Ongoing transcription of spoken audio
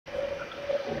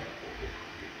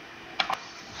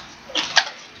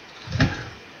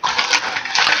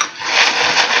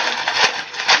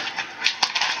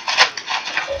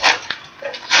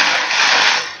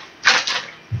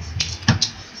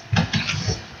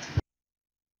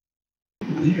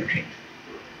leadership.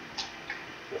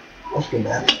 That's good,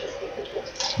 man.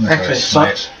 That's Actually, it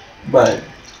sucks, but.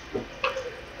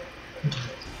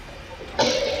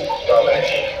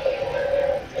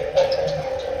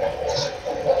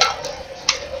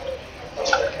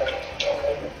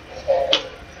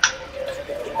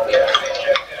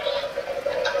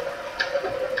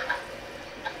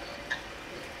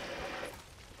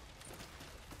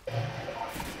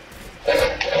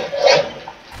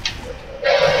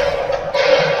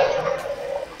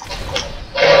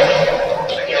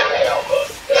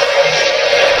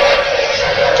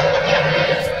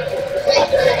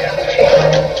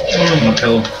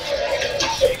 Kill him.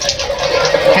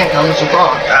 Can't come as a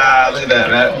frog. Ah, look at that.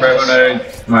 Right when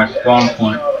my spawn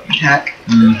point. Hack.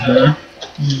 Mm-hmm.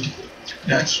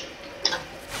 Nice.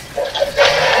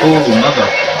 Ooh, mother.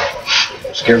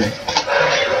 Scary.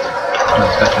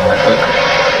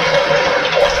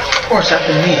 Of course,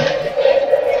 after me.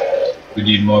 We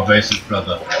need more vases,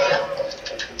 brother.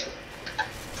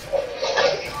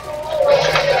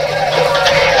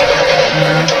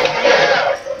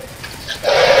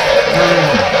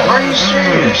 Are you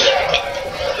serious?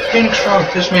 Getting strong,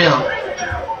 piss me off.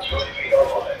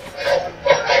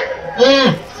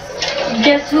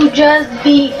 Guess who just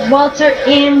beat Walter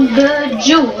in the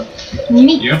jewel?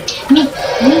 Me. You? Me.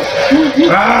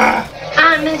 Ah!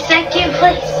 I'm in second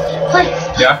place.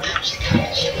 Yeah?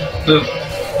 Look.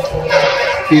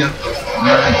 Yeah.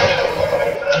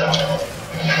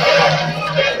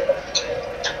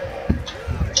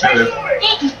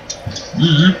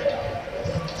 Mm-hmm.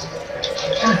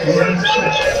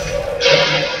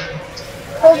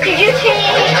 Oh, could you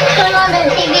turn on the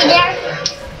TV there?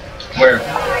 Where?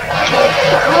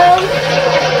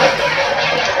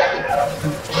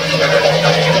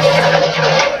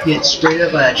 Get sprayed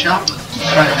up by a chopper.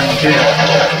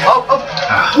 Oh!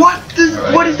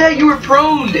 What is that? You were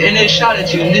prone and it shot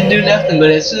at you and didn't do nothing,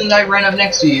 but as soon as I ran up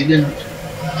next to you, then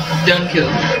done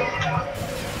killed me.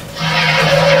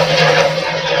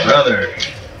 Brother.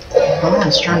 Come on,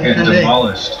 it's trying to Getting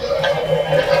demolished.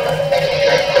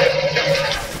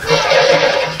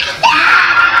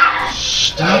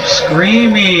 Stop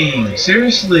screaming!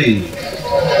 Seriously!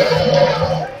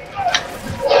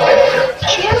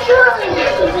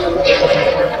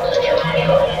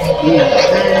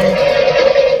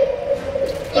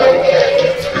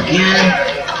 Again.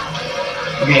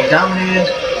 We're getting dominated.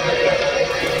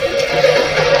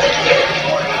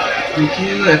 Thank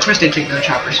you. Of course they take no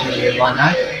choppers from the blind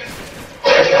eye.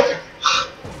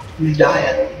 You die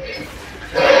it.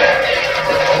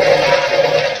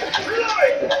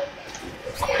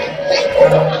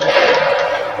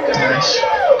 Nice.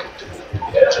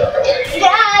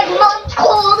 Dad, Mom's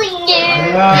calling you.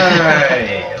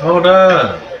 Alright, hold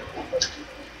up.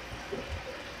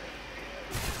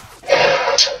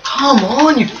 Come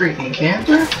on, you freaking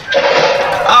camper.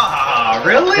 Ah,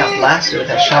 really? Got blasted with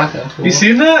that shotgun. Fool. You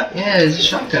seen that? Yeah, it's a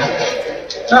shotgun.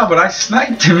 No, but I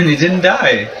sniped him and he didn't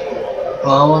die.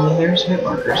 Well, I mean, there's hit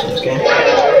markers in this game.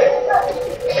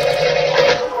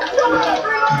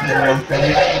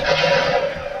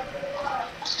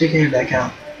 Stick your head back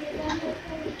out.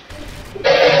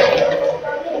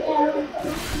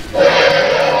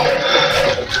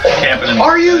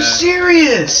 Are you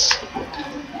serious?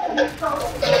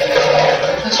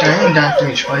 That's right, I only died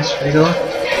 3 twice, pretty good.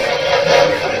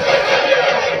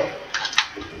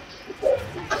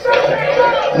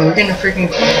 We're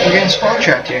getting spawn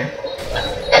trapped here.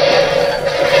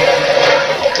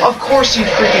 Of course you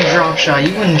freaking drop shot,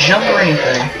 you wouldn't jump or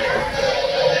anything.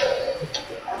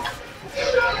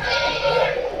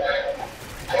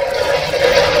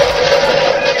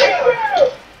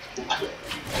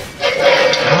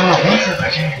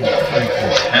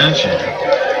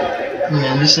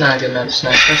 Yeah, this is not a good map to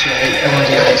snipe, especially when everyone's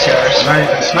using ACRs.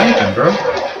 I sniped him, bro.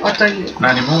 I thought you...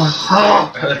 Not anymore.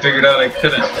 Oh. I figured out I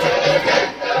couldn't.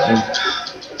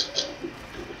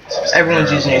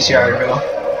 Everyone's using ACR, bro.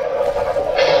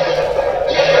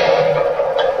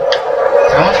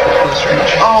 How much for close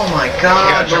range? Oh my god!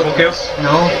 You got a triple kill?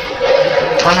 No.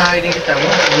 I don't know how you didn't get that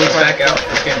one. Let's back out.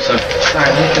 This game sucks.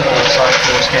 Alright, let me do a little slash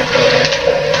for this camp over here.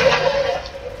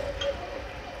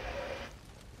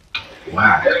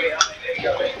 Wow.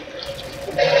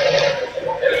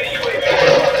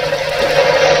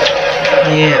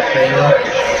 Yeah, fail.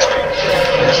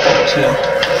 That's good too.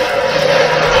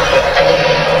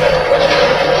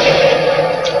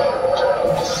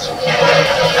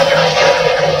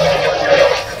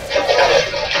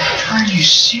 Are you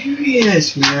serious,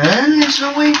 man? There's no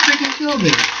way you freaking killed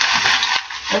me.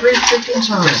 Every freaking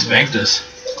time. They spanked us.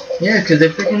 Yeah, because they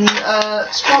freaking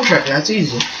spawn trapped. That's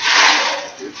easy.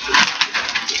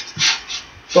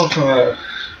 Don't come out.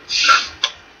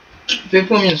 If they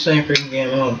put me in the same freaking game,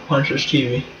 I'm gonna punch this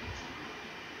TV.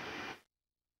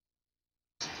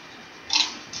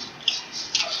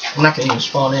 I'm not gonna even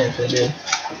spawn in if they did.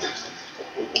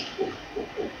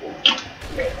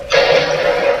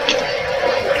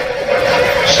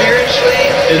 Seriously?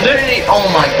 Is it? Oh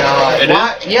my god. It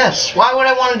Why? is? Yes. Why would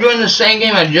I want to join the same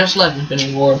game I just left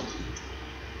Infinity War?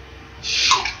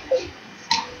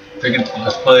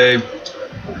 Let's play.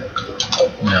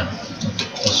 Yeah.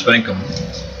 Let's spank them.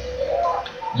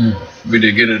 We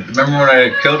did get it. Remember when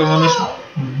I killed him on this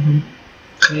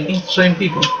one? Same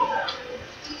people.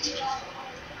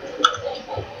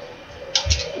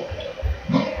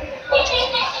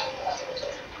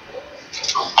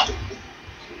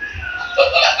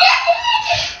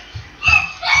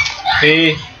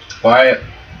 Hey, quiet.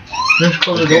 Let's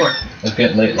close the door. It's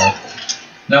getting late now.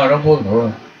 No, don't close the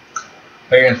door.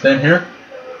 Are you gonna sit in here?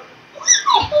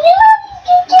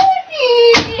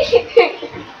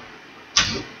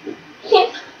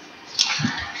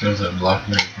 There's a block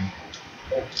and everything.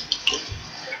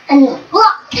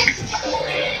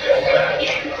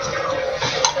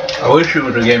 I wish you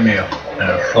would have given me an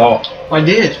assault. I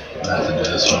did. Not to do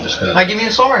this one just because. I give me an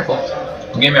assault rifle.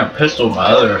 You gave me a pistol with my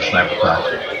other sniper class.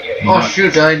 Oh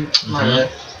shoot, I. My bad.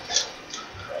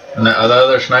 And the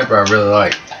other sniper I really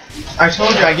like. I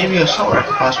told you I gave you an assault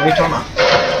rifle class. What are you talking about?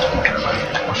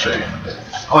 I'll show you.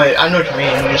 Oh wait, I know what you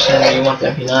mean. You're just saying that you want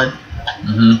the MP9.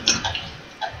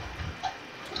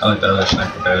 I like the other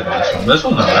sniper better than this one. This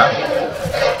one's not bad.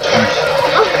 Nice.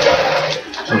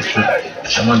 Oh shit.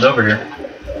 Someone's over here.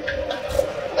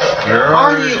 Where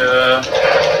are you?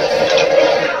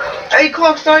 Hey,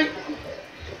 clock sight.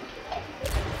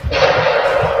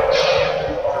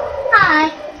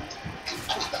 Hi.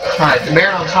 Hi, the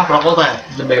bear on top of all that.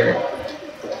 The bear.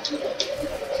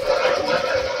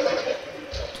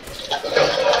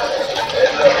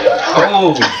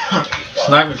 Oh!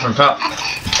 Snipe me from top.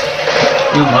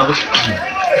 You mother.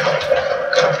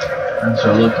 That's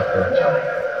what I'm looking for.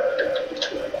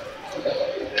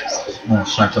 I'm gonna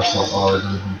snipe us all of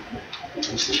them.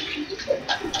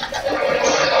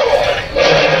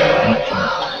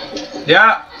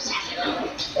 Yeah!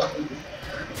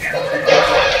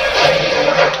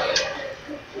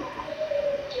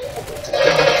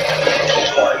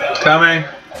 Coming!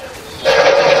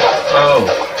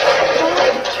 Oh!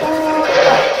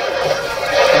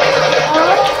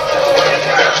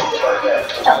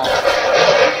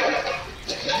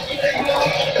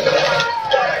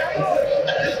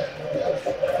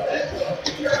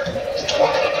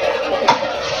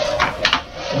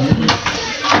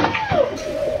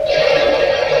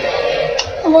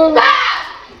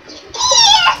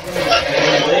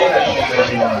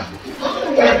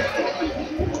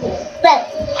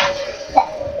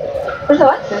 Where's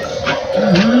Alexis?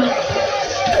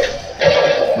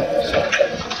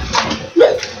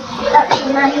 Oh,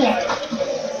 she's not here.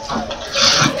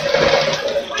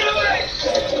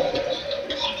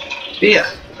 Bia,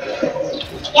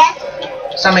 Yes?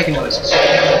 stop making noises.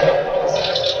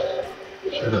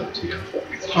 Shut up, Tia.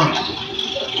 Huh.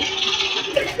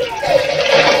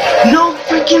 No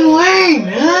freaking way,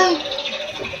 man!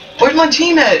 Where's my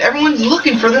team at? Everyone's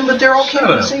looking for them, but they're all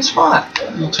camping in the same spot. What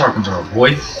are you talking about,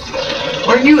 boy?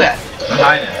 Where are you at? I'm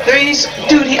hiding. There he's,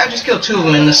 dude. I just killed two of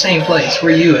them in the same place.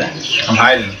 Where are you at? I'm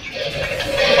hiding.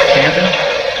 Camping?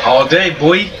 All day,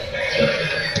 boy.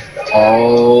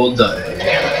 All day.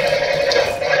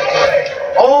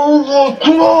 Oh my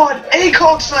god!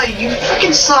 ACOG site, you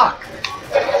freaking suck.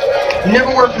 You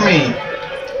never work for me.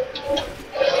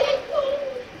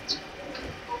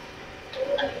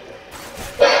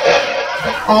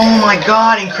 Oh my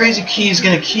god! And Crazy Key is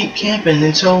gonna keep camping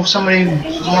until somebody on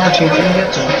our team can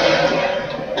get to him.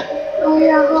 Oh,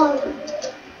 yeah,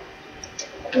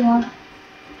 yeah.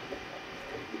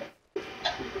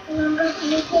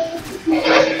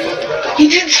 He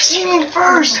didn't see me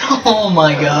first! Oh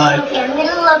my god. Okay, I'm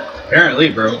gonna look. Apparently,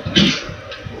 bro.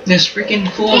 This freaking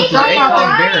fool with his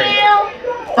ACOG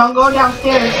Barrett. Don't go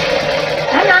downstairs.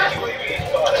 I'm not.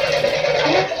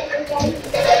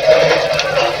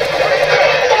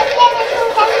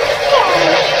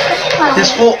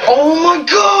 This fool, oh my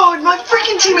god! My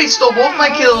freaking teammate stole both my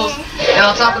kills! And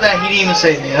on top of that, he didn't even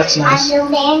save me. That's nice. Real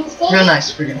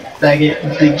nice, freaking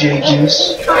faggot, Big J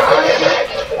Juice.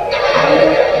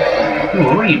 Ooh,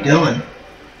 what were you doing?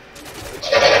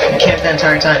 You camped that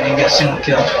entire time and you get a single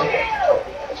kill.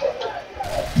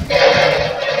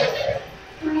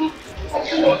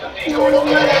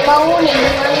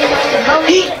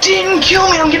 He didn't kill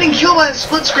me! I'm getting killed by a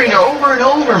split screener over and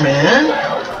over, man!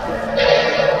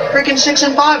 Freaking 6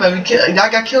 and 5, I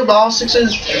got killed by all 6 of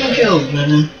his freaking kills,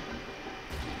 man.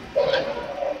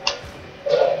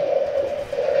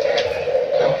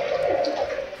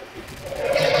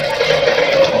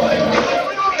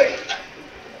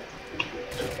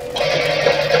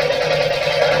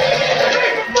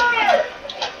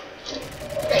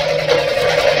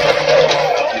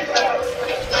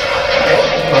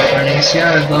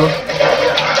 Sierra though.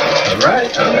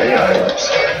 Alright, alright.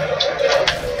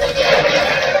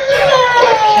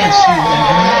 Can't see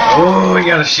that. Oh, we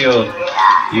got a shield.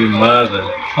 You mother.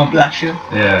 Oh, black shield?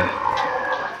 Yeah.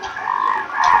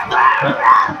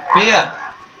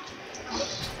 Yeah.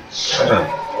 Shut up.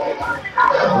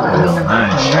 Oh,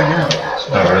 nice. right now.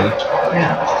 Oh, really?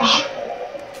 Yeah.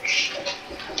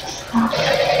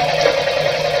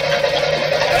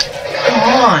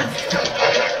 Come on.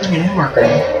 Freaking hit marker.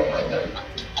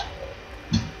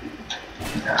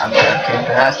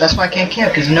 That's why I can't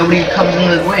camp, because nobody comes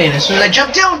in the way, and as soon as I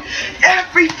jump down,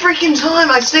 every freaking time,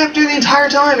 I stay up there the entire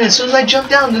time, and as soon as I jump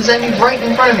down, there's enemy right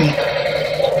in front of me.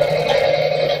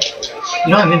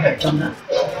 You don't have impact on that.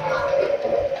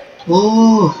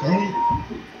 Ooh, hey.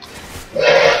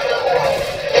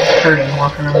 Hurting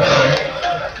walking around the corner.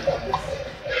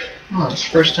 Oh, it's the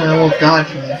first time I won't die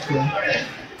from that fool.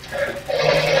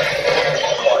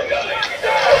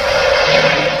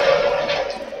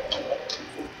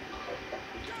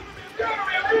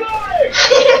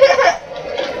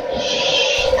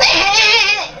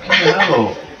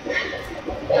 No.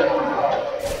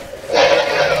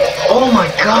 Oh my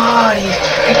god, he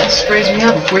freaking sprays me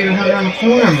out before he even comes around the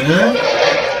corner, man.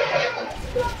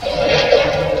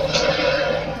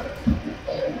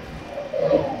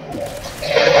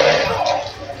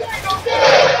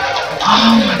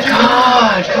 Oh my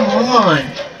god, come on.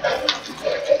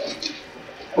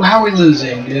 Well, how are we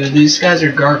losing, dude? These guys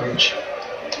are garbage.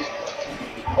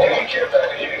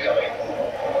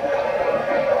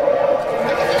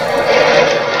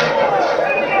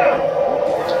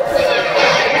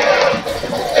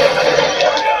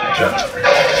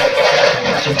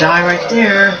 To die right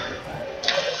there.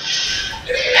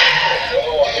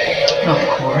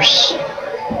 Of course.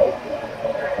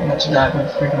 I'm about to die by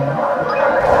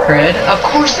freaking Fred. Of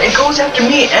course, it goes after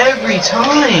me every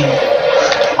time.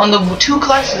 On the two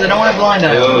classes that don't have blind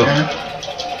eyes, man.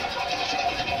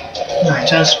 Alright,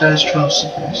 time to spaz troll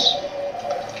sickness.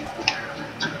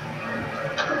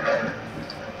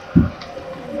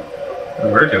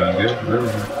 We're doing good.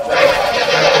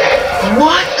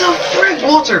 What the frick?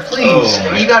 Walter, please.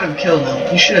 Oh You gotta have killed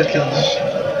him. You should have killed him.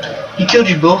 He killed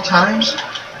you both times?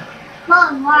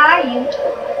 Mom, where are you?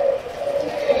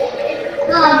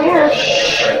 Oh, here.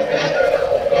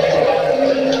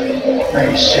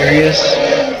 Are you serious?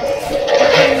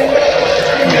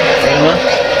 Come here,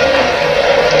 Layla.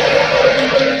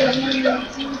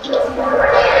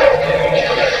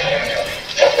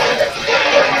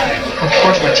 Of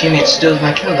course my teammate steals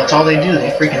my kill. That's all they do.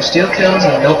 They freaking steal kills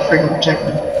and they don't freaking protect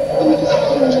me.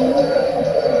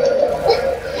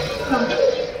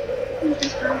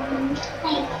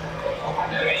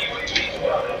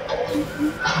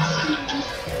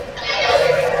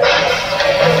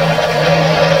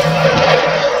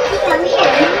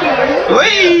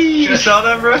 Wait! You saw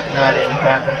that, bro? No, I didn't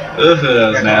happen. Ugh,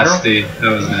 that was nasty.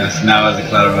 That was nasty. Now as a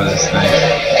collateral was just nice.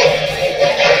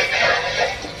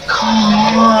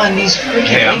 Come on, these freaking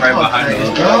Hey, I'm right behind players,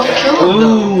 you. bro. Kill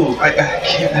them. Ooh, I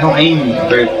can't. I don't aim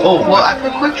very. Oh, Well, I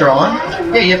put quick draw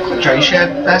on. Yeah, you have quick draw. You should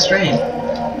have faster aim.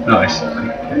 nice.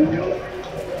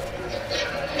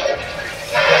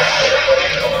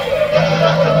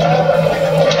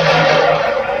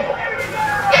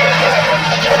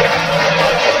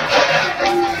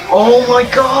 Oh my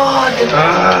god!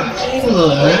 The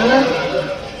England, man.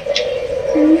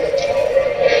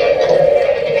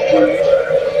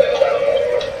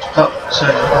 Oh,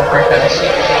 sorry, I'm very fast.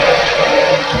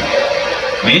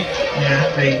 Me?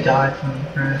 Yeah, they died from the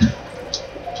crash.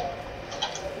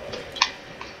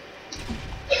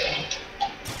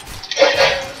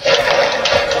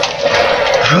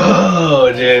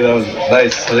 Oh, dude, that was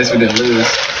nice. At least we didn't lose.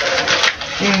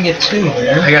 You didn't get 2,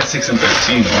 man. I got 6 and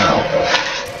 13. Wow.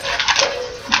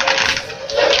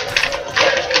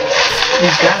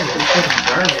 These guys are freaking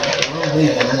garbage. I don't believe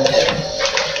in this.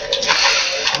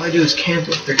 All I do is camp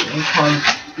with freaking card,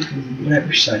 freaking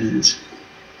whatever side it is.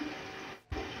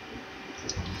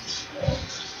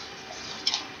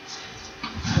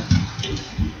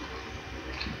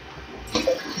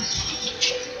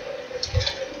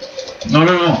 No.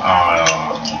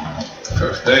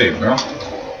 First day, bro.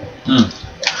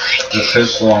 The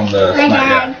pistol on the Hi, sniper.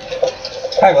 Dad.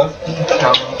 Hi, love.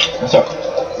 What's up?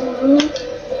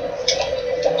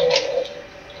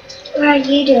 What are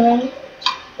you doing?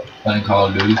 Playing Call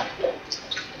of Duty.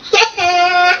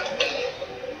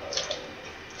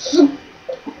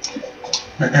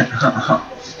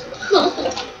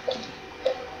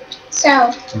 So,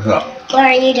 What's up? what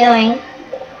are you doing?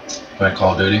 Playing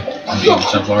Call of Duty. I'm eating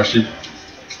sunflower seed.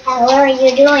 And what are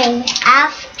you doing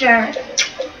after?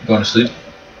 Going to sleep.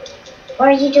 What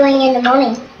are you doing in the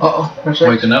morning? What's that?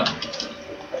 Waking up.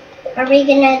 What are we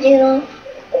gonna do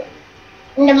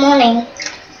in the morning?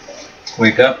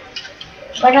 Wake up.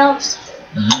 What else?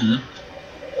 Mm-hmm.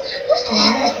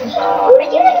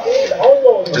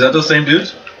 Is that those same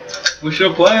dudes? We should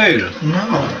have played. No.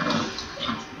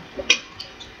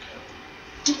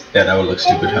 Yeah, that would look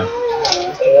stupid, huh?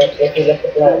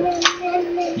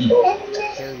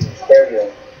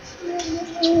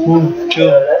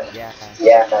 Chill.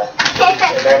 Yeah.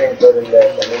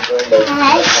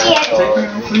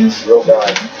 Please.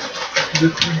 Robot.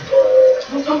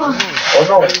 Oh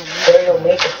no, Stereo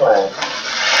make a plan.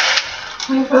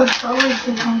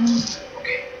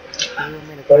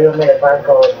 Stereo made a plan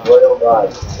called Royal God,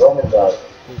 Roman God.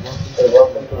 Say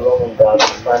welcome to Roman God, the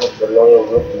plan is the loyal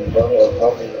rookie, don't you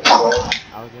help me with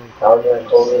Alger and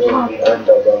totally will be earned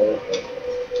by donation.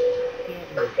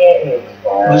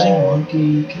 Was he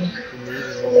monkey?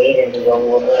 Who made in his own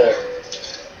woman.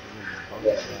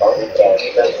 Bounty cash,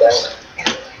 that's right.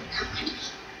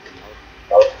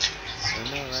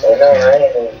 I know, right?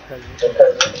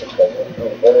 Because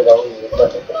what is always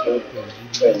requested for food?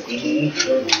 And DDE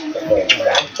food, and then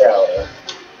cracked out.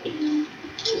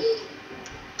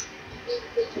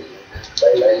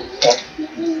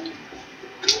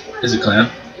 Is it clan?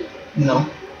 No.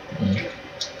 Mm.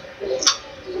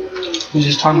 He's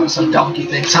just talking about some donkey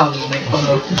things I was gonna make fun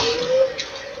of.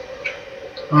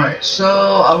 Alright, so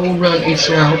I will run each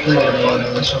round. Hopefully we're gonna run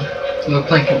on this one. So the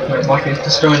plank can put walking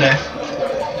just throw in there.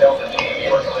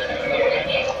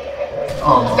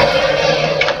 Oh.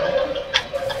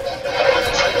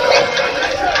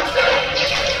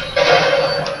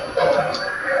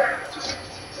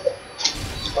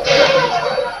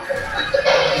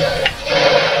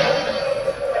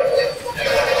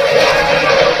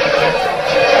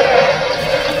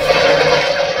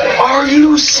 Are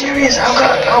you serious? I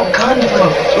got outgunned from a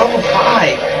level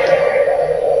 5.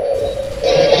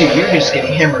 Dude, you're just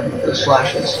getting hammered with those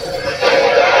flashes.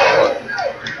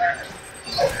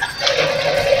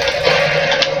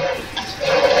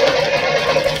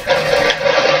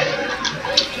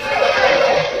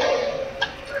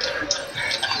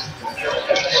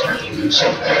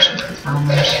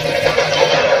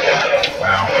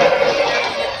 Wow.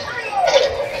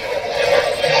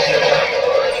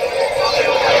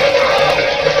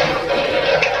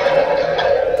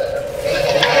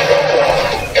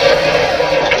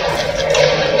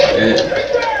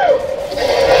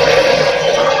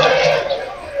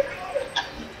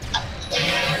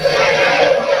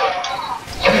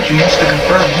 Dude, you missed the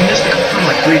confirm. You missed the confirm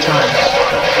like 3 times.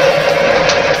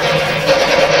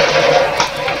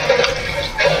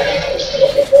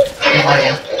 Oh, I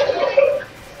am.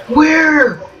 Where?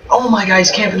 Oh my god,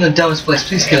 he's camping in the dumbest place.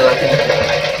 Please kill that thing.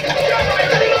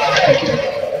 Thank you.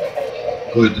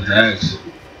 Good hex.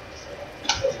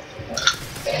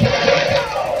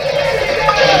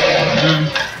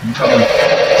 I'm coming.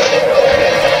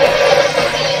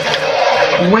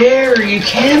 Where are you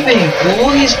camping, fool?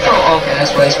 He's prone. Okay,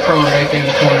 that's why he's prone right there in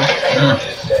the corner.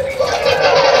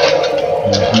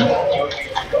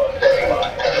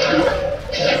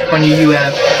 On you, you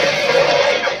have.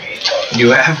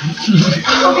 You have?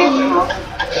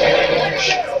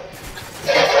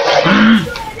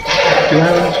 You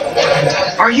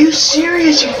haven't? Are you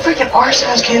serious? You freaking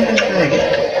arse-ass camping pig.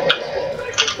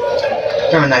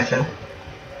 Throw a knife in.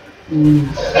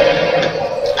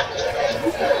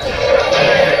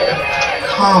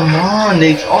 Come on,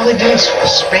 all they do is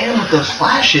spam with those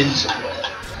flashes.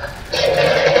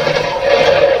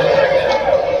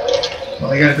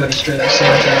 Well, I gotta go destroy that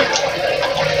cemetery.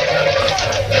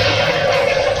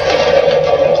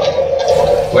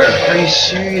 Where? Are you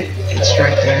serious? It's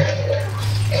right there.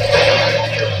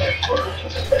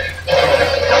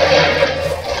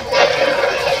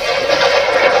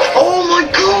 Oh my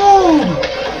god!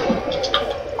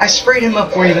 I sprayed him up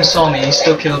before he even saw me. He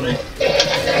still killed me.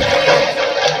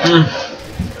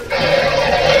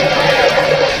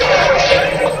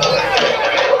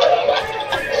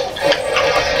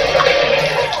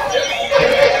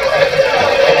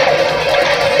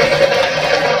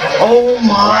 Oh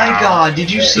my god, did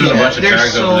you see There's a that? bunch of There's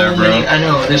tags so over there, bro. many, I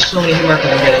know, there's so many hit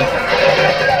markers I'm getting.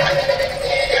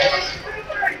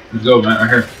 Let's go, man, right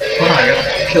here. Hold on, I gotta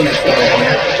kill this boy over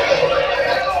here.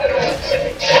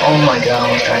 Oh my god, I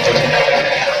almost tried to do.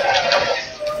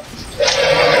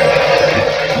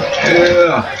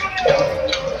 Yeah.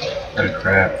 What a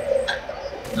crap.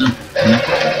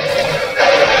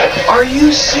 Are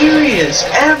you serious?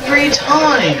 Every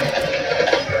time!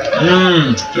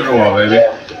 Through the wall, baby.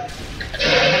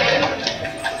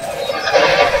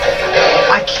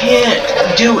 I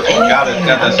can't do anything. Got it,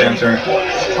 got that same turn.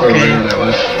 Whatever that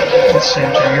was. At the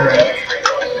same time, you're right.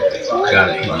 Got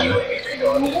it, come on.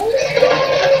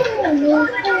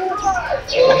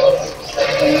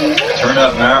 Turn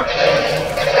up now.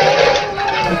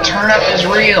 The turn up is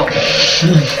real.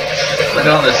 Look at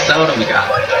all this soda we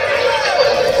got.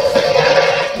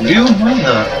 You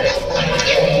mother.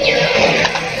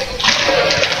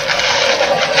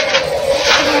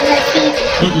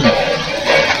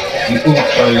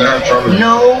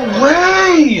 No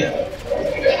way!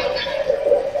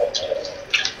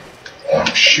 Oh,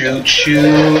 shoot.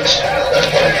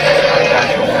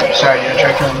 Sorry, dude, I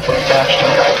tried killing before the flash.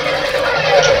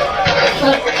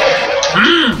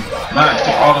 Nice,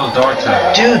 all those darts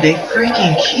out. Dude, they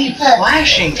freaking keep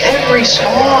flashing every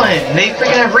spawn. They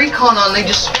freaking have recon on, they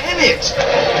just spam it.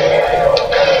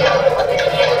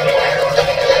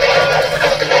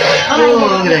 Oh,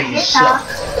 look at that, you suck.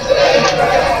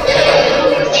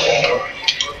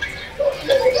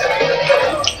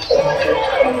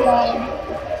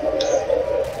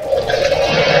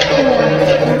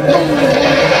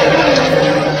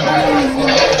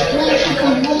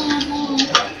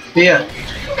 Yeah.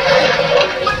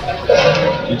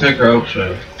 You take her out,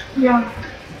 so. Yeah.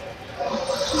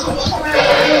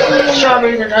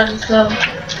 Strawberries are done, so.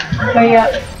 But yeah.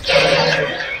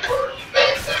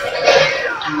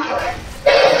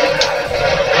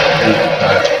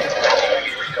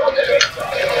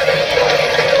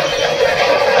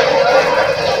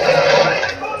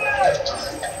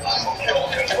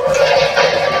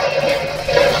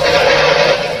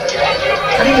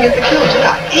 I didn't even get the kill, did I?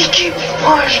 He keeps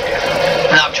flashing.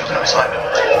 No, I'm joking, I'm sliding.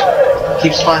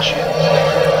 Keeps flashing.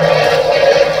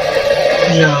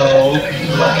 No.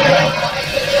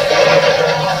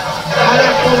 How did I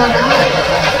pull that guy?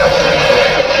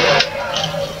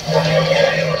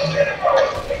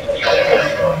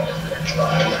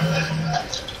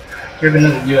 We have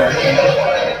another duo, I think.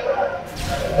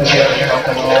 The duos are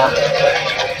helping a lot.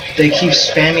 They keep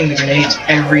spamming the grenades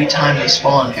every time they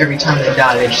spawn. Every time they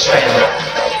die, they just spam it.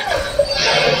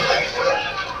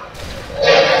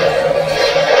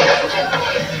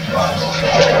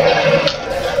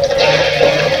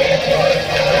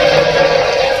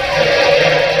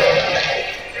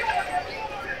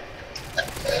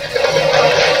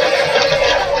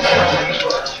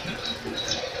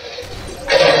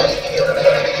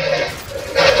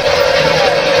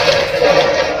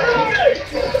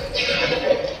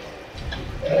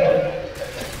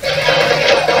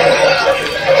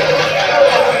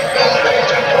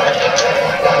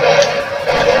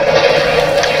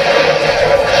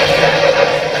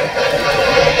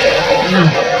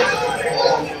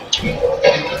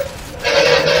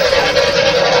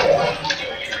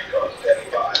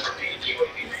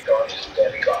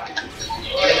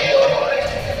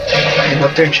 Go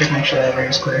up there and check, make sure that area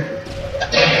is clear.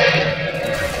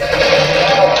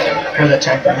 Or the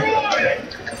attack area.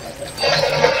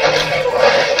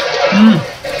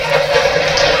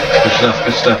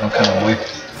 Good stuff, I'm kind of weak.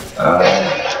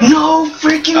 No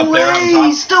freaking Up there on way! top?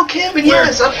 He's still camping, Where?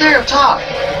 yes, up there, up top.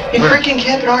 He's Where? freaking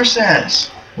camping our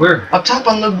ass. Where? Up top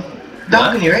on the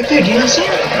balcony, right there, do you not see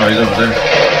him? Oh, he's over there.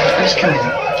 I just killed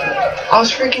him. I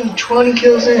was freaking 20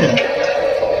 kills in.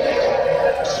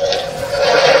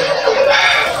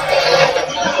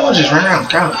 I was just running around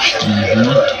crouched.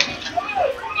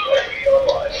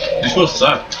 You're supposed to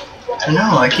suck. I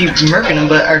know, I keep murking them,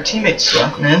 but our teammates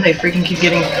suck, man. They freaking keep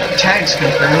getting tags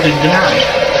confirmed and denied.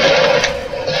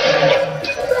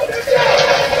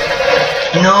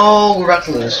 No, we're about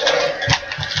to lose.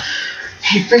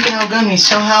 He freaking outgunned me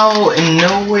somehow, in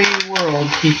no way in the world,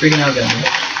 he freaking outgunned me.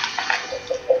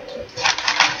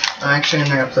 Actually, I'm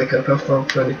not gonna play Coco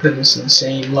for they put this in the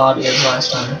same lobby as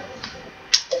last time.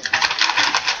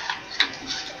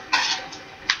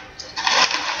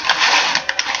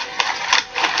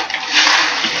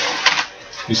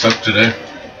 You suck today.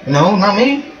 No, not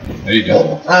me. There you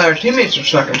go. Our teammates are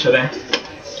sucking today.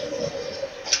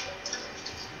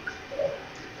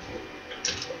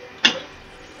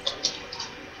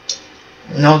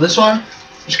 No, this one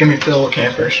is gonna be filled with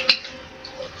campers.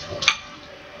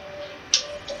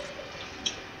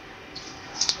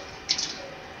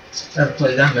 I haven't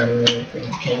played that many really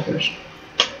freaking campers.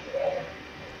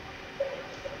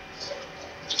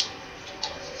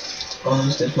 Oh,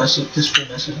 this will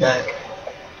mess it back.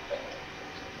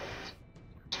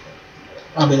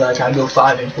 I'll be like, I go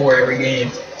 5 and 4 every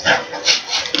game.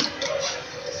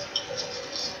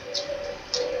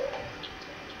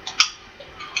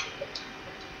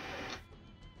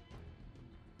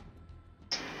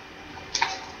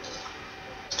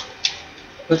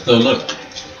 Let's go look.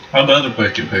 How'd the other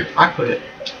place you picked? I put it.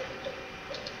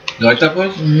 You like that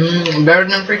place? Better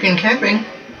than freaking camping.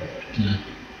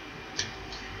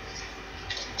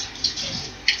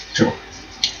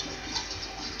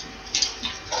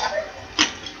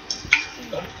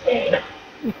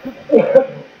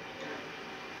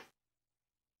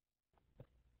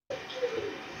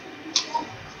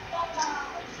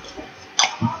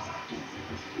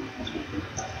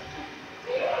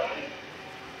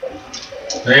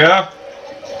 Yeah.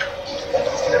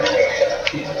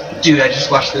 Dude, I just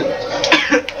watched the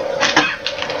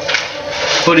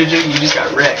footage of you just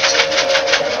got wrecked.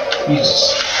 You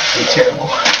just did terrible.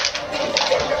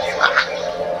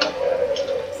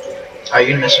 Are you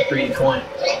gonna miss a free coin?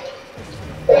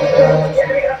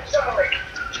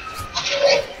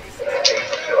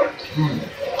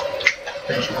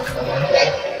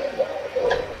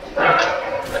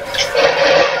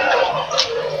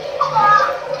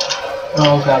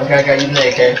 Oh god, I got you in the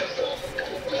AK.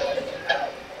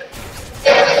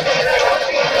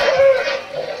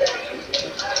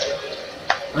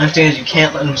 The thing is, you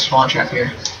can't let them spawn trap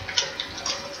here.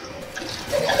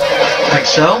 Like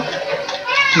so.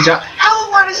 She's out.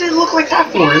 Why does it look like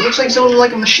that for? It looks like something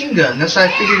like a machine gun. That's why I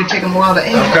figured it'd take them a while to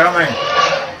aim. I'm coming.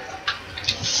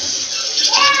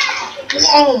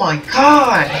 Oh my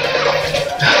god!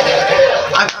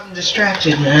 I'm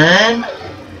distracted, man.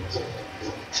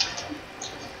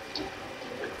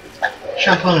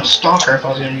 Should have put on a stalker if I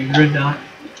was gonna use red dot.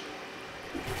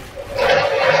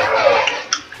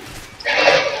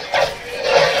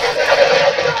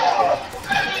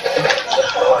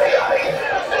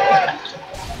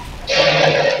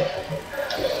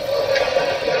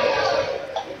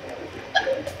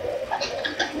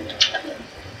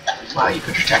 Wow, you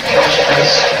put your tactical on your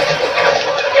face.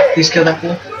 Please kill that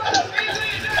fool.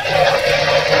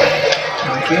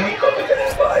 Thank you.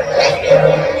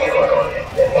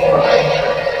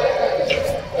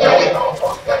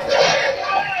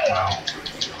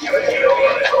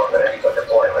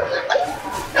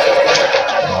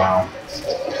 Wow.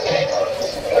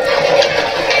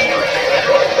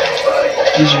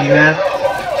 These are you have?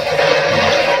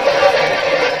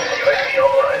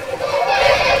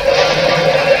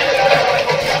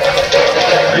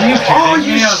 Oh,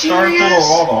 you serious?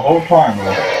 The whole time,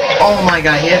 bro. Oh my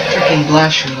god, he had freaking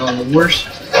blast shooting on the worst.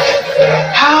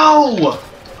 How?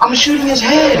 I'm shooting his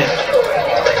head.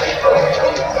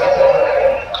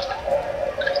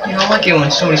 You don't like it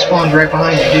when somebody spawns right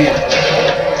behind you, do you?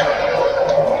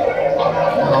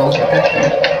 Oh, okay,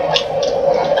 okay.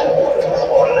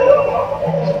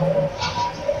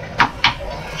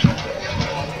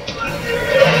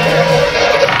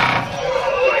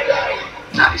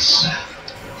 Nice.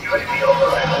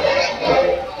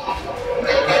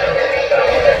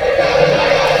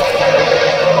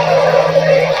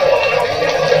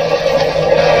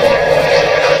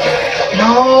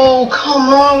 No,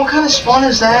 come on, what kind of spawn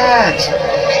is that?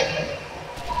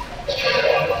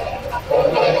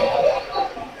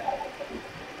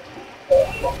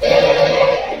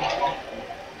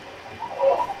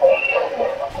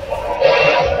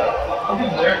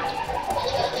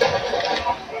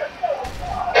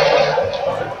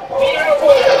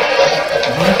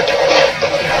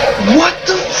 What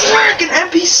the frick? An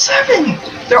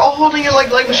MP7! They're all holding it like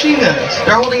machine guns.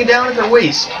 They're holding it down at their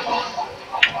waist.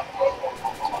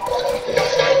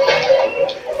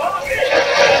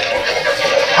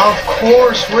 Of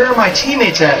course, where are my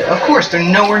teammates at? Of course, they're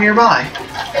nowhere nearby.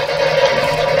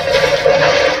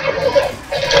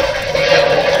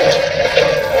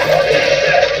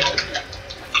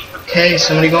 Okay,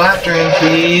 somebody go after him,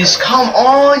 please. Come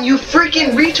on, you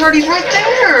freaking retard, he's right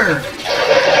there!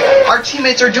 Our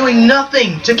teammates are doing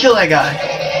nothing to kill that guy.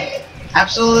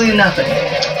 Absolutely nothing.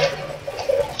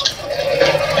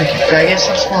 I guess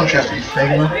I'm spawn trapped, you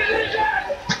faggot.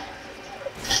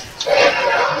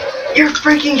 You're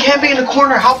freaking camping in the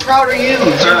corner. How proud are you?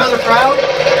 Is your mother proud?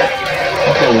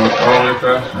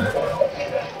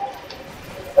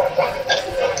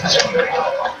 That's fine.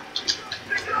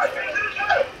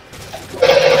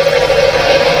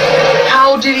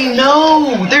 How did he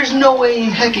know? There's no way he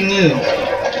hecking knew.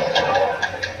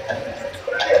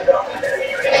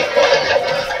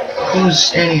 Who's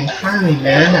standing in front of me,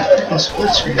 man? That freaking split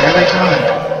screen every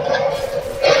time.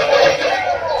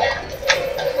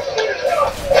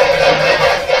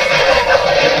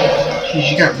 Jeez,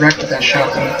 you got wrecked with that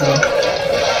shotgun thing.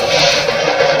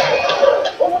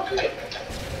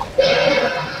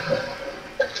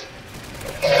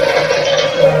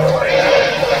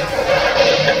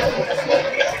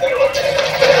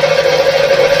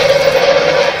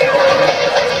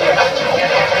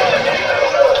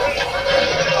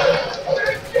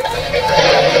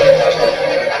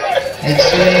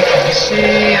 Can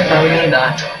see, I'm probably gonna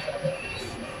die.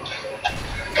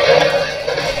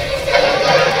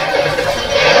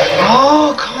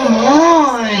 Oh, come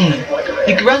on!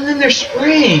 He runs in there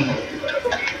spraying.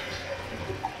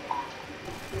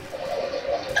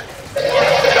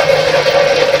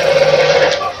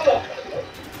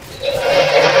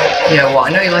 Yeah, well, I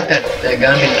know you like that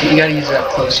gun, but you gotta use it up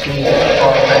close. Can you get it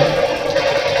far away?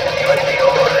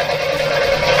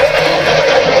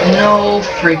 No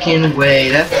freaking way.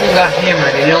 That fool got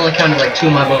hammered. It only counted like 2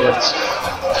 of my bullets.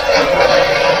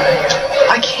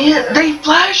 I can't. They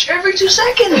flash every 2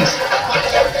 seconds.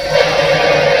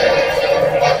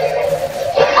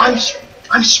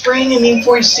 I'm spraying him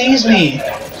before he sees me.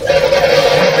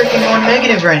 I'm freaking going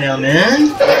negative right now, man.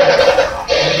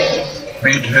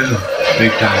 Me too.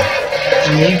 Big time. I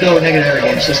mean, you go negative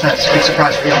again, so it's not a big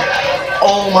surprise for you.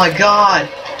 Oh my god.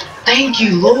 Thank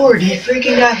you, Lord. He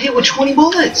freaking got hit with 20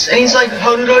 bullets. And he's like,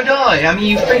 how did I die? I mean,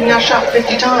 you freaking got shot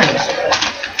 50 times. This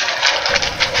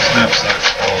map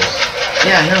sucks balls.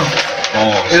 Yeah, I know.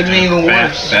 Balls. It would be even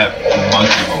worse. That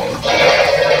monkey balls.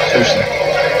 Seriously.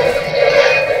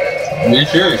 I'm being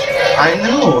serious. I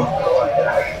know.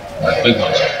 Like big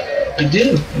ones. I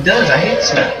do. It does. I hate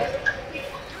this map.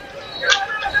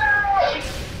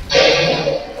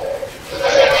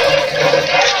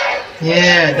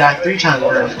 Yeah, died 3 times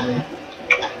better for me.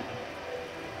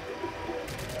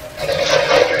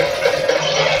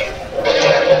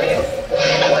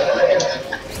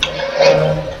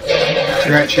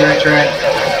 You're right.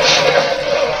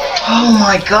 Oh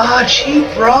my god, cheap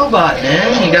robot,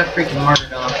 man. You got freaking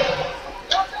martyred off.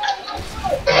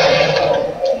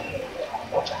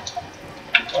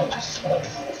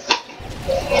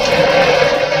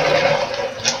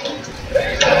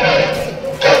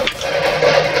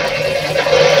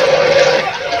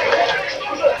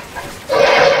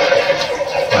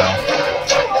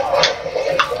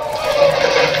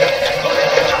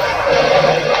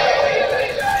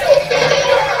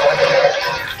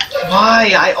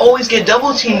 Why? I always get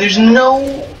double teamed. There's no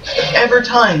ever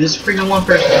time. This is freaking one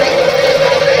person.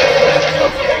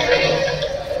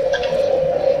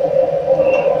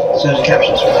 As soon as you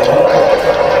capture this one.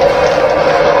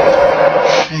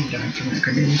 Dang, darn, come here,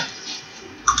 grenade.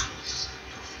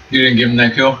 You didn't give him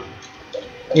that kill?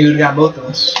 You would've got both of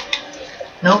us.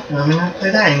 Nope, I'm not gonna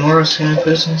play that anymore. I was gonna put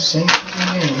us in the same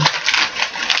freaking game.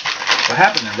 What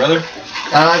happened there, brother?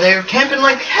 They were camping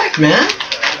like heck, man.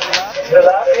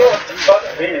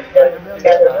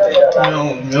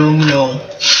 No.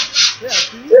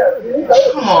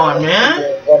 Come on, man.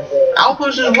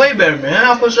 Outpost is way better, man.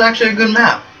 Outpost is actually a good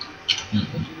map.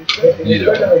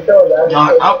 Neither.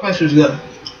 Outpost is good.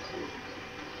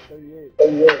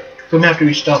 We have to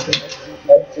be stealthy.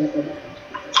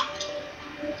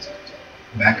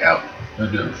 Back out.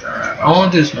 Don't do it. Alright. I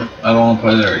want this, man. I don't want to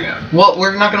play there again. Well,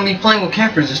 we're not going to be playing with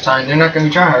campers this time. They're not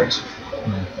going to be tryhards.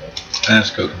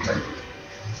 That's cool. Okay.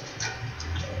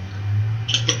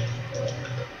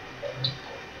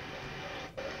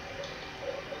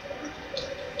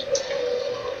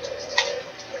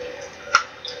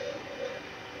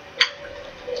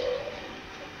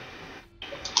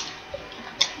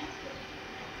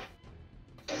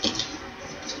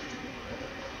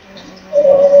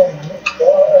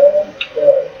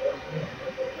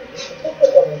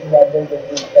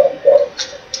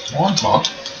 One talk.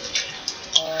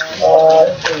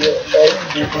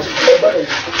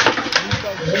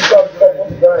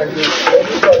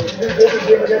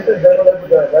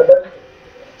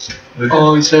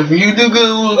 Oh, he said, if you do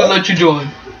good, we're gonna let you join.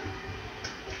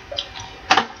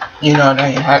 You know,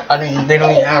 they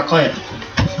don't even have a clan.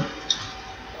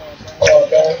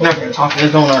 Not gonna talk to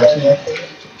this on our team.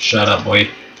 Shut up, boy.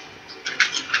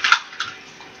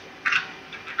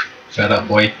 Shut up,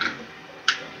 boy.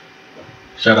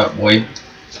 Shut up, boy.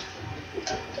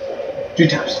 2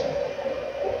 times.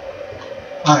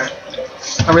 Alright.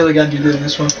 I really gotta do good in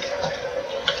this one.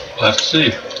 We'll have to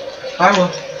see. I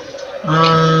will.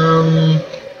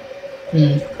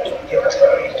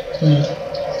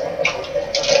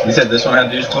 You said this one had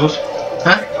to use close?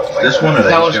 Huh? This one or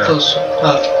that ACR? was close.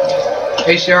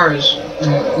 ACR is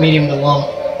medium to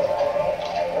low.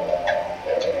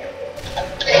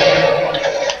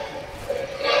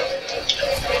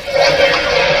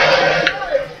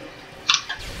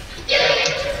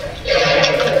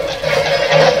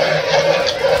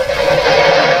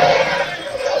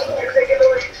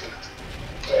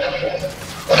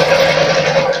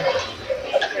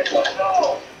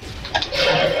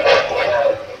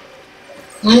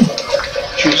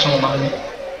 Shoot someone by me.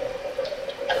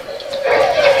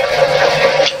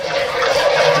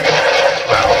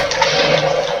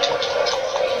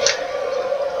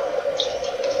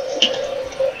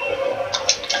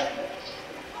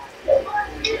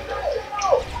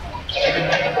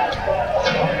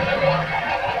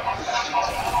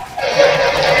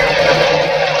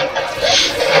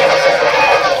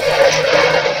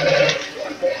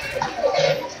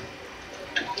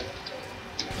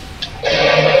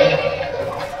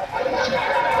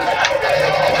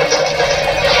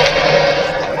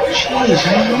 Jeez,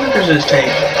 how many markers does this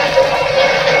take?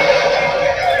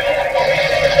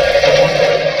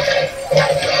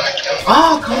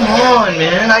 Oh, come on,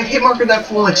 man. I hit markered that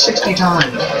fool like 60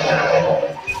 times.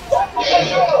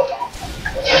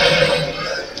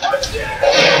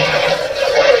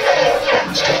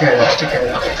 Let's take care of that. Let's take care of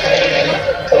that.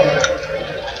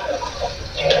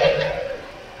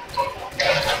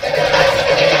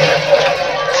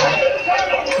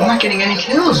 I'm not getting any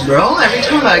kills, bro. Every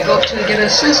time I go up to get an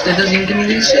assist, it doesn't even give me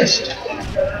the assist.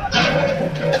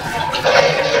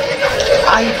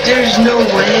 There's no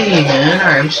way, man.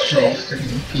 Alright, I'm just gonna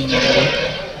freaking PG.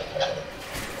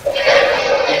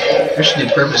 I should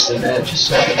do purposely that, just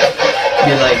so I can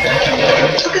be like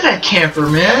that. Look at that camper,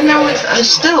 man. Now it's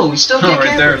we still get right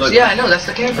campers. there, look. Yeah, I know, that's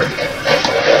the camper.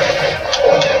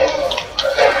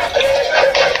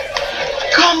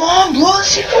 Come on, blow the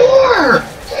C4!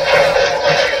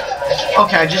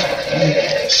 Okay, I just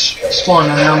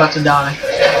spawned and I'm about to die.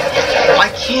 I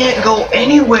can't go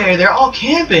anywhere. They're all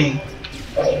camping.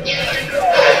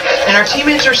 And our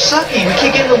teammates are sucky. We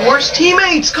keep getting the worst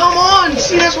teammates. Come on.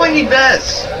 See, that's why I need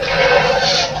vests.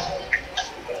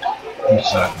 You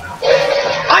suck.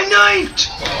 I knifed.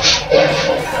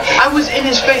 I was in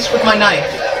his face with my knife.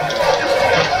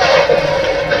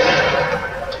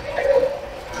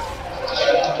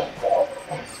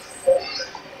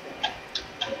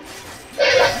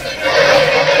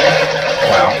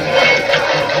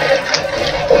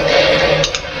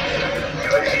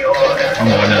 I'm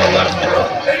 1-11, bro.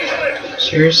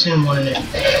 Seriously, I'm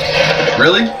 1-8.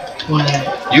 Really?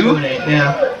 1-8. You? 2-8,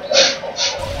 yeah.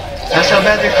 That's how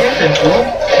bad they're camping, fool.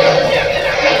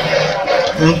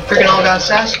 We freaking all got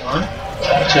assassin on.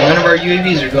 So none of our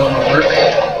UAVs are going to work.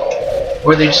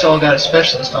 Or they just all got a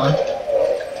specialist on.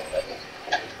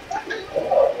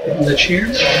 The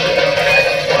cheers.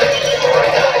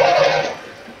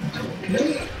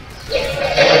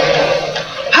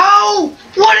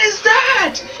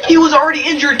 He was already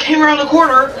injured, came around the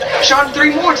corner, shot him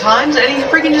 3 more times, and he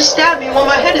freaking just stabbed me while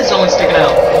my head is only sticking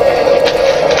out.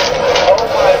 Oh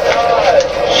my god!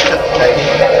 Shut up,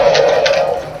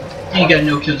 faggot. He got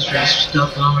no kills for his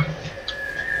stealth armor.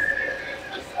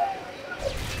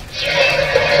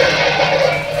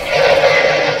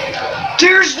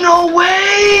 There's no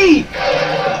way!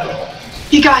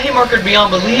 He got hit markered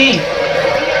beyond belief.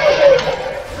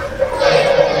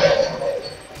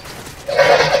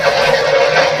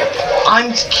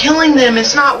 I'm killing them,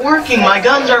 it's not working, my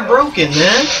guns are broken,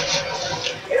 man.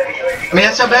 I mean,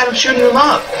 that's how bad I'm shooting them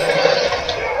up.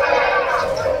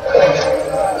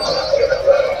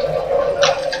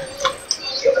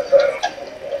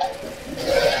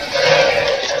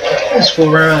 This fool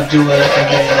ran around doing it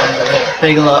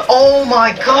again. Oh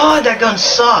my god, that gun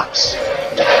sucks.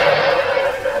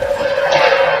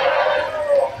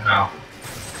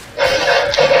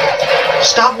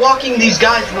 Stop walking, these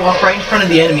guys walk right in front of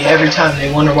the enemy every time,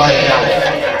 they wonder why they die.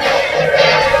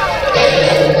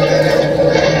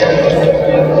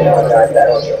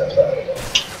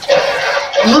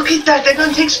 Look at that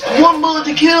gun takes 1 bullet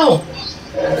to kill!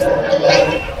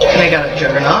 And I got a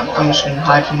juggernaut, I'm just gonna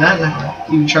hide from that and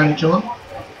I'm even trying to kill him.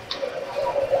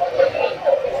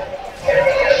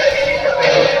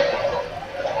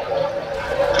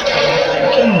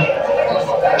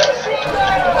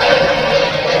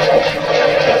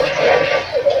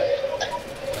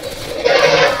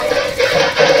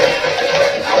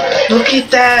 Look at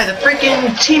that! The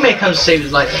freaking teammate comes to save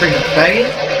his life, freaking faggot.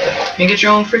 Can't get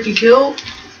your own freaking kill?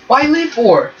 Why leave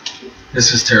for?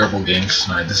 This is terrible games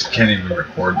tonight. This can't even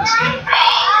record this game.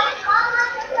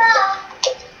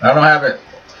 I don't have it.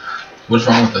 What's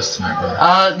wrong with this tonight,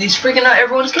 brother? These freaking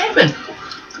everyone's camping.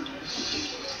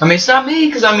 I mean, it's not me,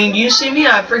 because I mean, you see me,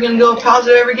 I freaking go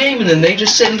positive every game, and then they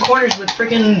just sit in corners with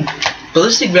freaking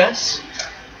ballistic vests.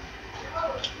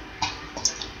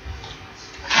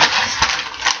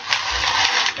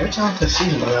 Every time I put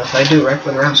season on that, I do right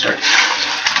before the round starts.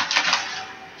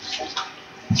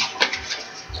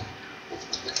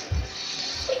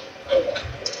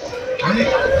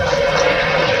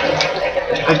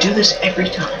 I do this every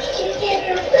time.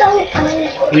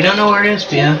 We don't know where it is,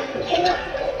 Pia.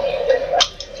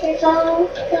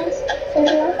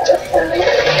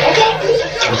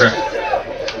 Okay.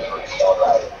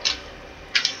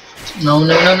 No,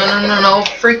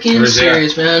 freaking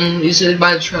serious, man. You said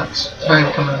by the trucks. Sorry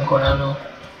to come around the corner, I don't know.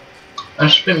 I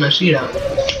spit my seat out.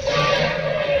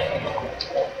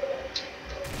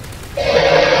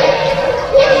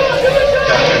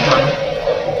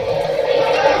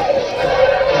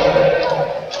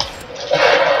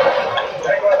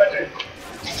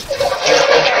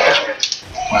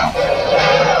 Wow.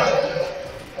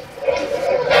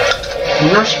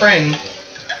 You're spraying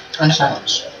and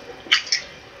silence.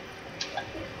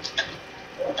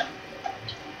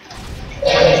 I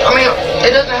mean,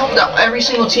 It doesn't help that every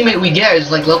single teammate we get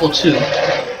is like level 2.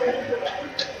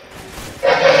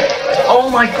 Oh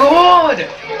my god!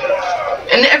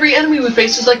 And every enemy we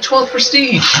face is like 12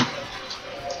 prestige.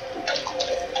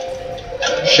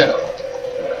 Shut up.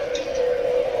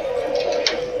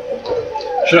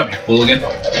 Shut up, you fooligan.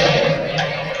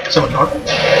 Someone talking?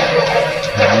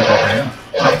 I'm talking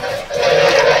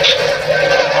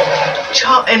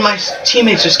And my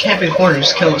teammates just camping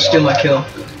corners, steal my kill.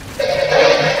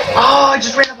 Oh, I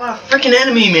just ran up on a freaking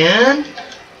enemy, man.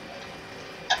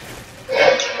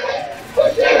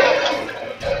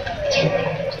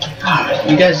 Ah,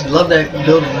 you guys love that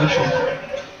building, don't you?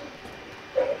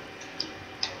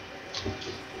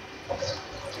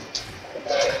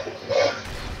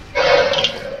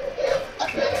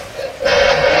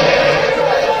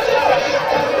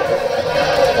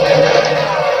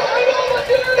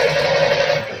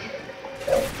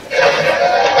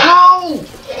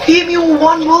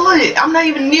 One bullet! I'm not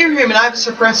even near him and I have a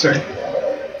suppressor.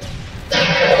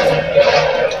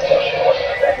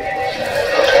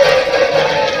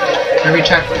 Every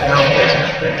checkpoint, no.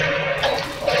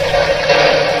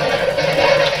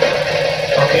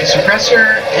 Okay,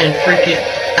 suppressor and freaking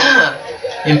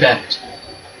impact.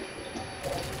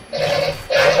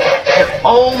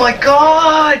 Oh my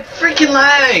god! Freaking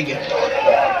lag!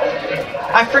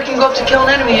 I freaking go up to kill an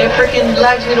enemy and it freaking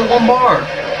lags me to 1 bar.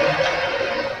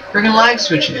 Freaking lag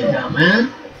switching it now,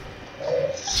 man.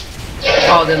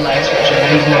 Oh, they're lag switching.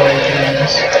 There's no way they're doing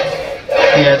this.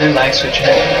 Yeah, they're lag switching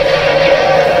it.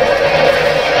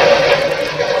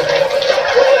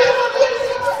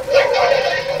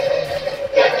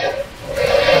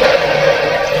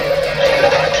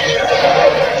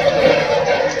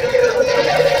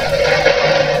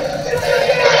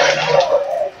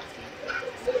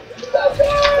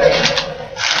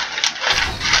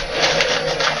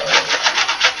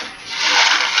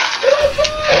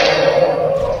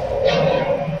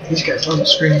 These guys on the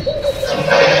screen.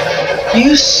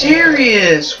 You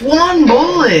serious? 1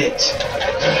 bullet!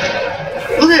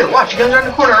 Look at it, watch, he comes around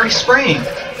the corner already spraying.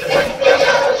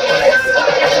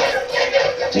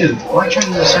 Dude, why are you trying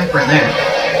to do a sniper in there?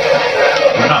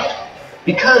 Why not?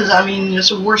 Because, I mean,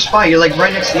 it's a worse spot, you're like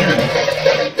right next to the enemy.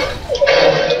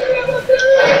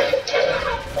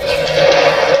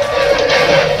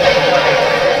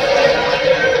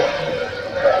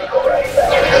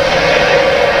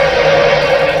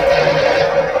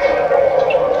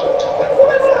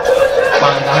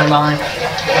 Mine.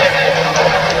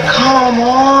 Come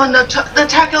on, the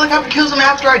attack helicopter kills him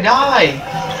after I die.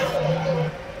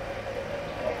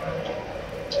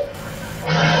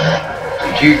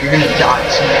 Dude, you're gonna die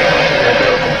soon.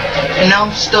 And now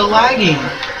I'm still lagging.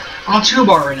 I'm on 2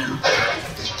 bar right now.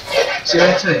 See what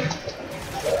I tell you?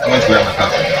 I'm going to grab my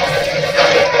copy.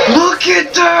 Look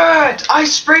at that! I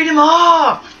sprayed him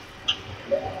up.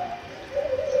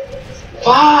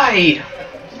 Why?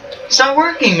 It's not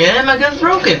working, man. My gun's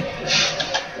broken.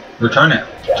 Return it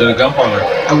to the gun parlor.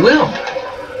 I will.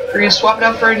 We're gonna swap it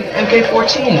out for an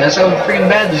MK14. That's how freaking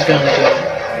bad this gun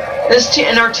is doing.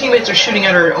 And our teammates are shooting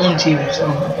at our own teammates. Oh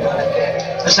my god.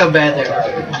 That's how bad they are.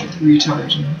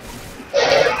 Retards, man.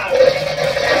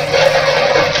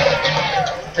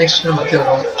 Thanks for my kill.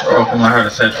 Oh, I heard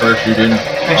it said first you didn't.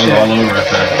 I was all over it.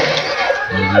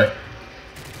 Loser.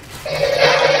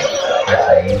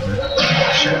 Loser.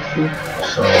 Shut up, fool.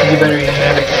 So You better eat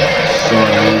everything. So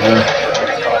loser.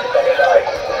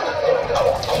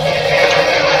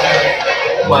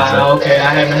 Wow, okay, I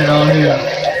haven't hit on you.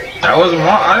 That wasn't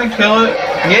wrong. I didn't kill it.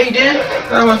 Yeah, you did.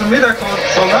 That wasn't me that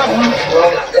saw that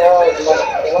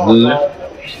one. Loser.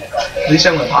 At least I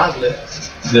went positive.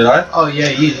 Did I? Oh yeah,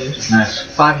 you did. Nice.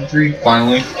 5 and 3.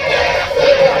 Finally.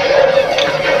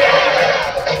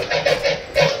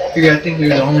 I think we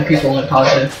were the only people who went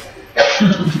positive.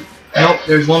 Nope,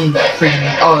 there's one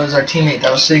freaking. Oh, it was our teammate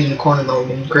that was sitting in the corner though,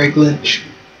 Greg Lynch.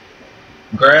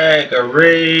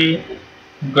 Gregory.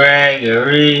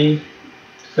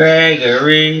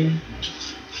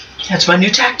 That's my new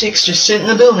tactics, just sit in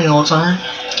the building all the time.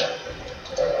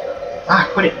 Ah,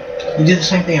 quit it. You do the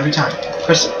same thing every time.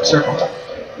 Press circle.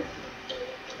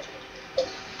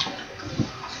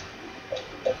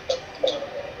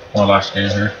 One last game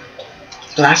here.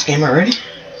 Last game already?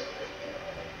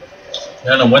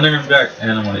 Yeah, no, when they're gonna be back,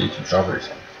 and I want to eat some strawberries.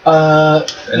 No,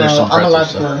 I'm allowed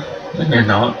to play. You're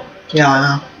not? Yeah, I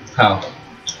know. How?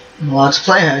 I'm allowed to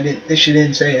play. She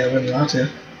didn't say I wasn't allowed to.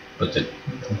 But it.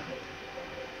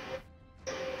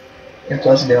 And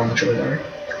plus, they don't much of a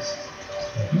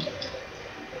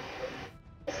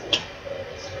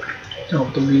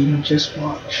Don't believe me, just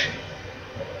watch.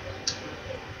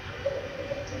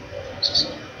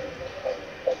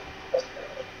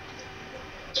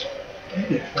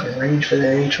 Range for the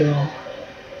HL.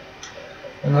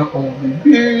 I'm not gonna be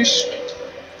beast.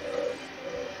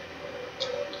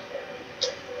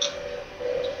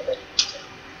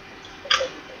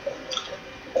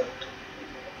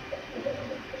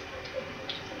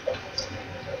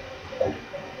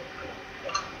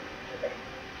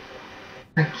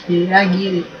 I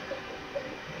get it.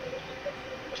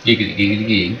 Giggity giggity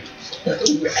gig.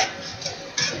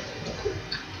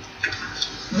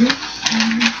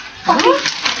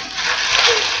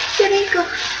 There you go.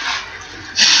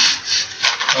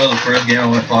 Oh, the first game I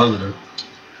went positive.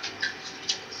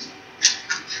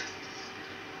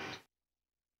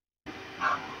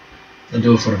 I'll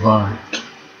do it for the fun.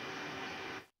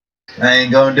 I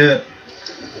ain't gonna do it.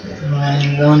 I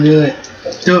ain't gonna do it.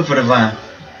 Do it for the vine.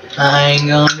 I ain't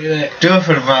gonna do it. Do it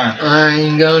for the vine. I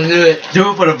ain't gonna do it.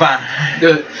 Do it for the vine.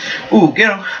 Do it. Ooh,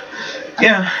 get him.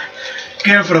 Get him.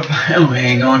 Get him for the vine. Oh, I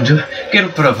ain't gonna do it. Get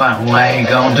him for the vine. Oh, I ain't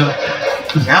gonna do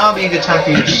it. Now would be a good time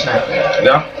for you to snap.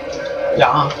 Yeah.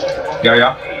 Yeah. Yeah,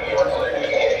 yeah.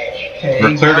 Okay.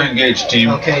 We're clear to engage, team.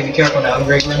 Okay, be careful now.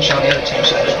 Greg Lynch on the other team,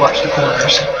 so just watch the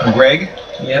corners. Greg?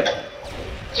 Yep.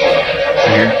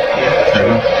 Here.